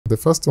The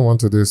first thing you want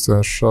to do is to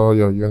ensure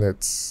your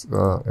units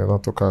in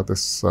AutoCAD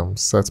is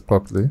set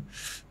properly.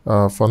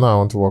 For now, I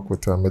want to work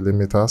with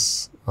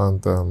millimeters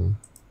and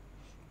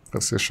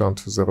precision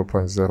to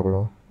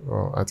 0.0.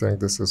 I think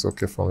this is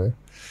okay for me.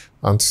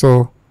 And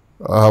so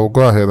I'll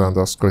go ahead and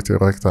just create a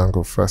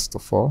rectangle first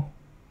of all.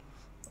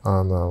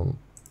 And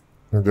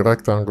in the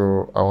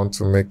rectangle, I want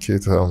to make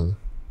it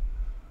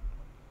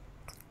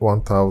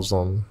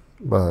 1000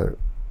 by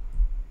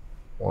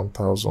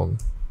 1000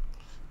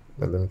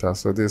 millimeters.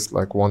 So this is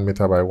like 1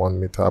 meter by 1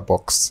 meter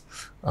box,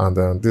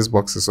 and this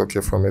box is okay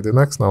for me. The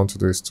next thing I want to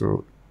do is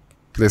to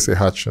place a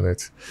hatch in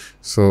it.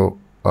 So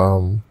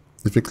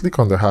if you click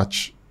on the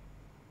hatch,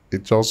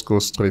 it just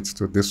goes straight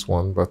to this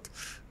one, but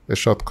a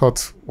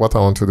shortcut, what I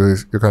want to do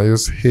is you can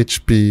use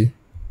HPDL.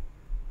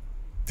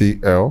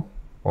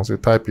 Once you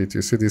type it,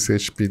 you see this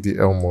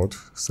HPDL mode,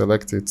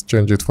 select it,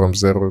 change it from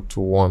 0 to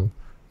 1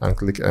 and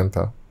click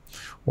enter.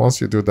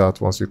 Once you do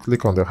that, once you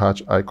click on the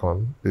hatch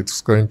icon,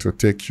 it's going to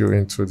take you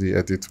into the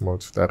edit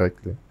mode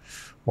directly.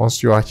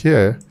 Once you are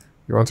here,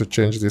 you want to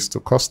change this to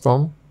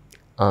custom,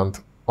 and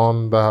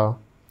under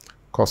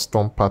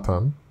custom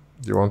pattern,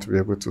 you want to be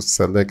able to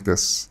select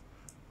this.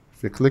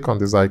 If you click on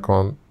this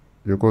icon,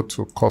 you go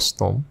to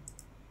custom.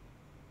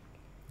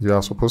 You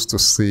are supposed to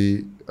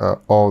see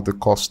all the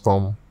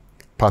custom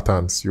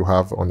patterns you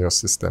have on your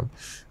system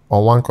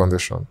on one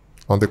condition,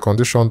 on the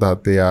condition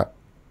that they are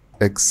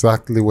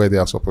exactly where they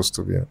are supposed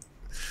to be,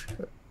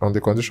 on the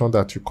condition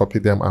that you copy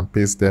them and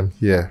paste them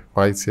here,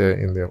 right here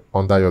in the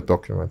under your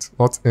document,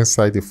 not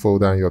inside the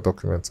folder in your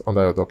document,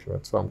 under your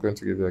document. So I'm going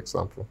to give you an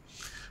example.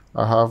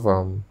 I have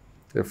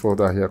a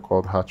folder here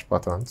called hatch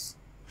patterns.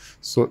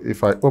 So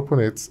if I open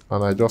it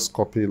and I just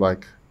copy,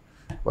 like,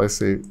 let's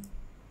say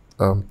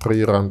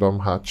 3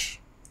 random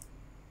hatch,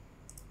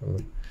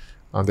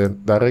 and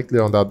then directly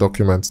on that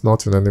document,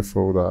 not in any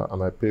folder,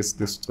 and I paste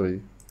these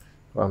 3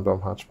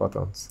 random hatch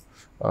patterns.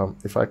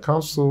 If I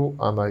cancel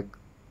and I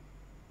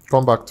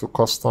come back to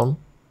custom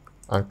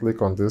and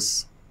click on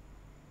this,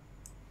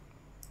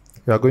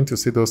 you are going to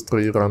see those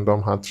 3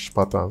 random hatch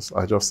patterns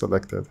I just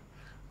selected.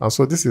 And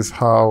so this is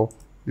how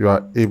you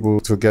are able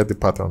to get the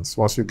patterns.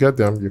 Once you get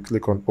them, you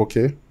click on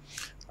OK.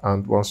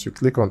 And once you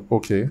click on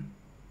OK,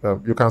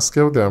 you can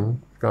scale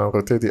them, you can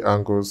rotate the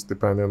angles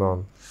depending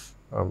on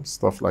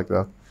stuff like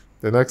that.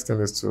 The next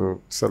thing is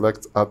to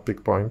select add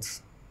pick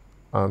point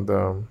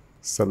and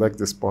select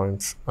this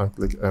point and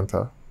click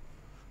enter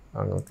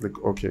and click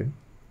OK,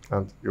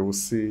 and you will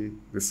see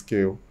the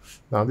scale.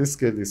 Now this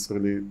scale is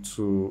really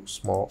too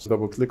small, so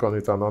double click on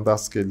it, and on that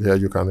scale here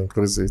you can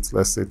increase it,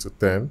 let's say to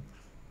 10.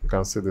 You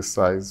can see the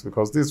size,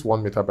 because this is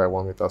 1 meter by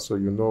 1 meter, so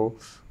you know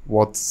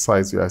what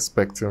size you are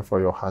expecting for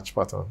your hatch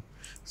pattern.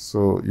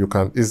 So you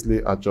can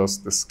easily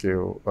adjust the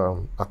scale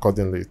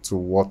accordingly to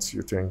what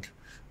you think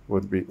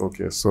would be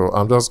okay. So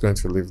I'm just going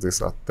to leave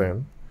this at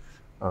 10.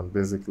 And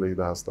basically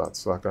that's that.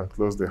 So I can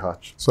close the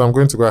hatch. So I'm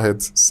going to go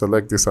ahead,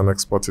 select this and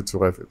export it to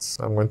Revit.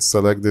 I'm going to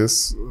select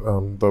this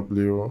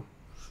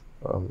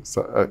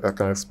so I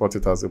can export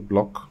it as a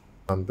block,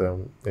 and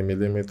in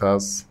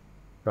millimeters,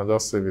 I can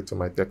just save it to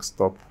my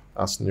desktop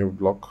as new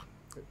block.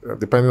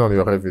 Depending on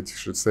your Revit, you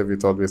should save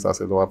it always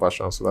as a lower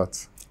version.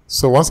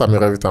 So once I'm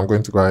in Revit, I'm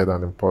going to go ahead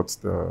and import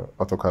the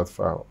AutoCAD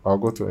file. I'll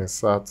go to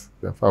insert,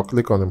 then I'll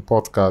click on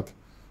import CAD.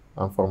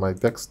 And for my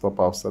desktop,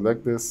 I'll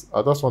select this.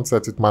 I just want to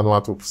set it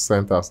manual to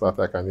center so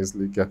that I can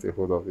easily get a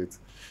hold of it.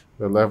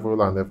 The level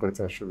and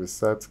everything should be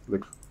set.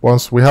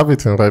 Once we have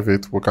it in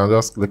Revit, we can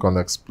just click on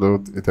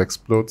explode. It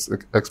explodes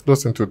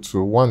into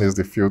 2. One is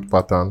the field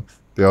pattern.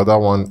 The other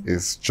one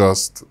is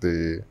just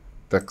the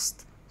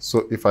text.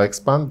 So if I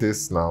expand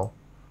this now,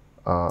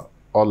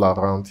 all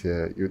around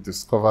here, you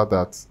discover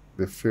that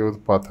the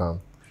field pattern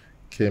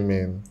came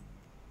in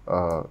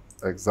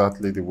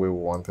exactly the way we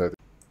wanted.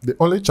 The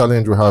only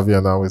challenge we have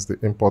here now is the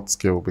import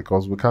scale,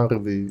 because we can't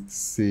really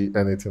see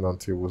anything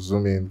until we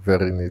zoom in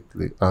very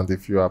neatly. And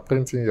if you are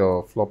printing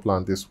your floor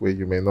plan this way,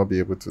 you may not be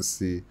able to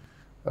see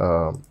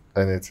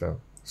anything.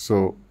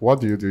 So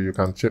what do? You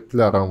can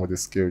play around with the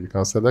scale. You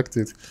can select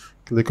it,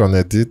 click on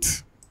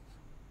edit,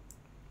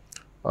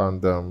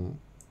 and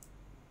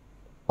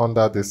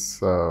under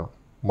this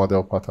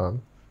model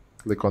pattern,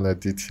 click on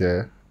edit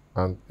here.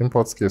 And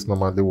import scale is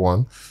normally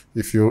 1.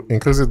 If you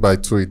increase it by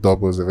 2, it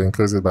doubles. If you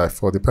increase it by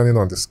 4, depending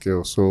on the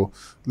scale. So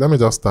let me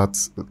just start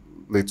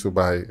little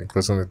by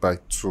increasing it by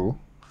 2,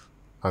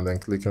 and then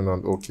clicking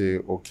on OK,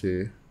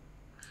 OK,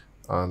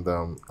 and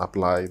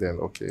apply, then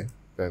OK.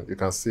 Then you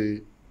can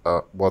see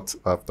what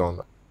I've done.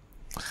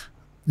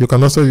 You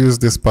can also use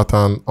this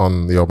pattern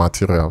on your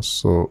materials.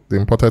 So the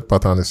imported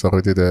pattern is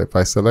already there. If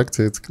I select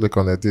it, click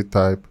on edit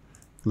type,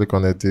 click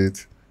on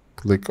edit,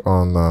 click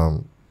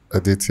on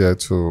edit here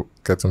to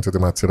get into the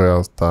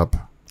materials tab.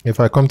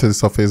 If I come to the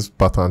surface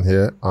pattern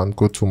here and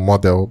go to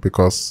model,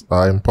 because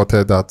I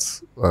imported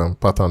that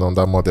pattern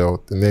under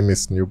model, the name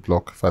is new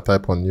block. If I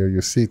type on new,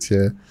 you see it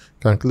here. You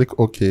can click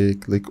OK,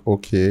 click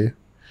OK,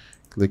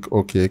 click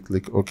OK,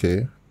 click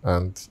OK,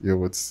 and you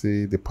would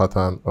see the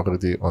pattern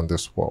already on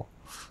this wall.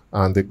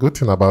 And the good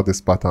thing about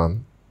this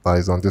pattern that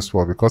is on this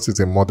wall. Because it's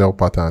a model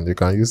pattern, you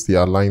can use the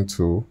align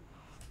tool,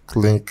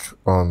 click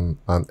on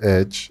an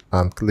edge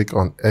and click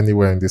on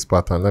anywhere in this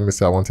pattern. Let me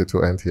say I want it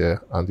to end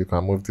here, and you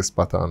can move this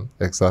pattern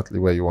exactly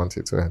where you want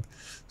it to end.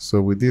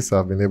 So with this,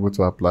 I've been able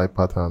to apply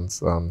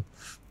patterns,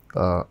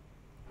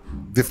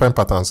 different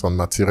patterns on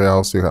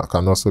materials. You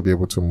can also be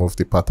able to move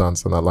the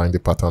patterns and align the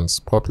patterns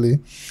properly.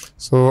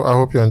 So I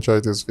hope you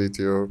enjoyed this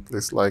video.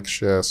 Please like,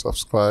 share,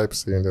 subscribe.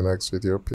 See you in the next video. Peace.